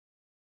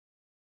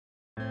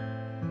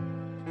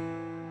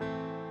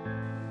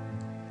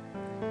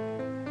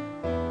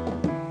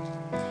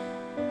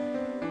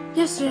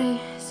Yesterday,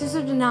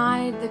 Caesar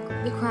denied the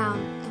crown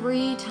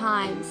 3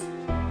 times.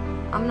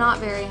 I'm not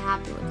very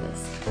happy with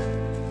this.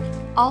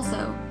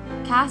 Also,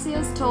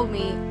 Cassius told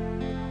me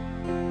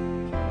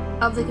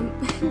of the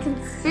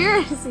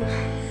conspiracy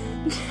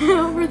to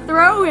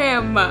overthrow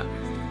him.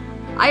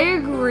 I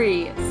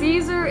agree.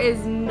 Caesar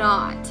is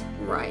not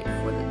right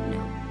for the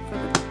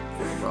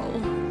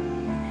role.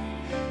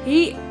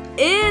 He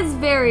is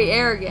very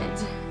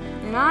arrogant,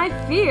 and I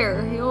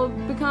fear he'll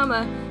become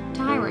a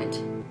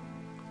tyrant.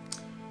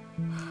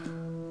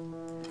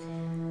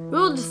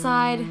 We'll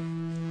decide.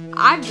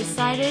 I've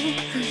decided.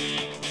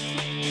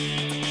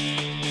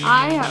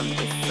 I have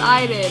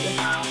decided.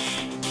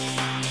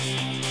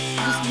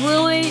 Just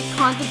really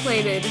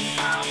contemplated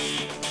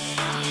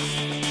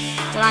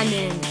that I'm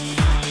in.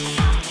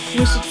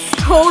 We should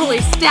totally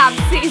stab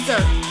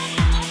Caesar.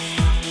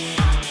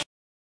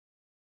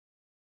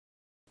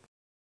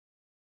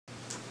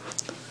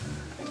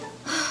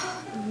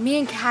 Me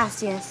and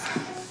Cassius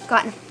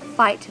got in a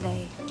fight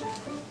today.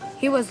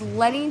 He was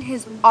letting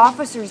his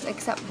officers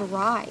accept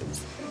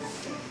bribes.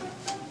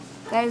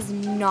 That is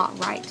not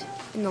right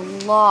in the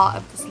law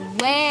of this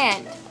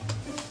land.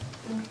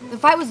 The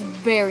fight was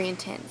very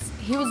intense.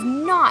 He was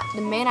not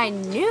the man I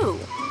knew.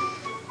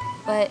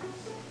 But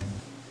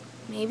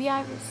maybe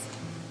I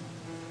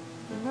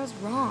was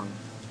wrong.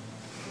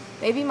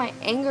 Maybe my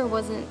anger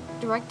wasn't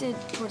directed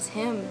towards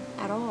him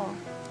at all.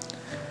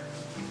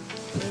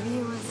 Maybe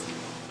it was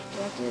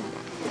directed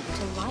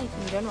to life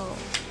in general.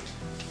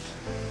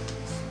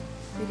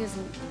 Because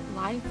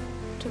life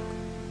took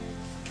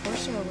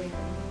Portia away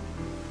from me.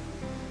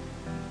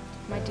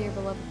 My dear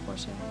beloved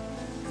Portia.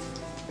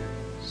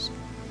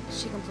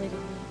 She completed me.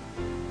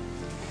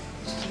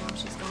 Now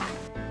she's gone.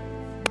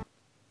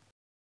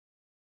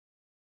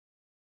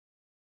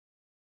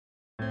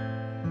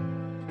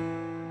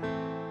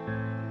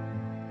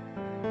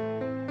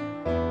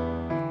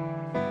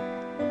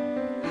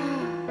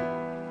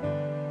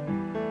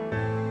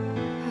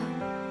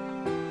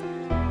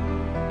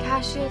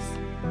 Cassius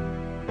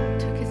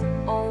took his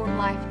own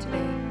life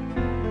today.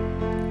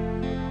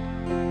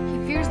 He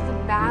fears the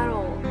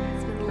battle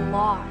has been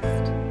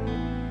lost.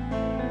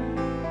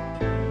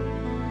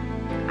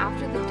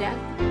 After the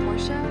death of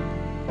Portia,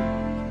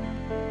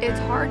 it's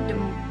hard to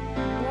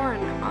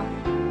mourn on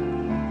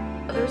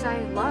others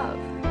I love.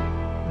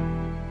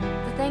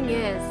 The thing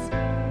is,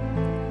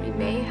 we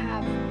may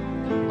have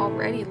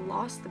already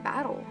lost the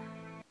battle.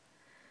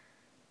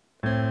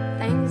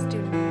 Things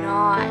do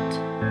not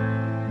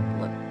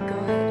look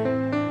good.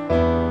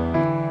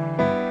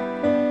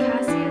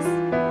 Cassius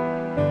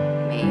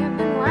may have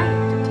been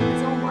right to take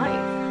his own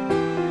life.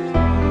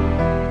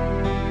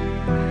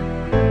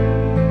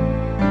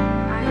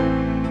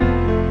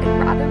 I'd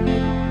rather be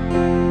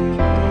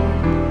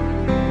dead.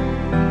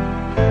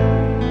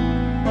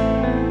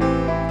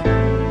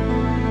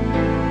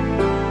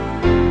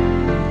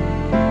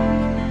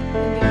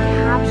 Than be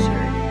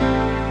captured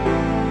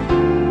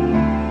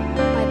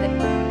by the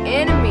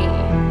enemy.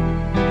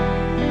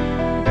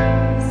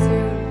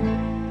 Soon,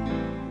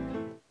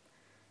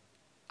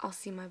 I'll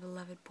see my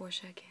beloved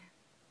Portia again.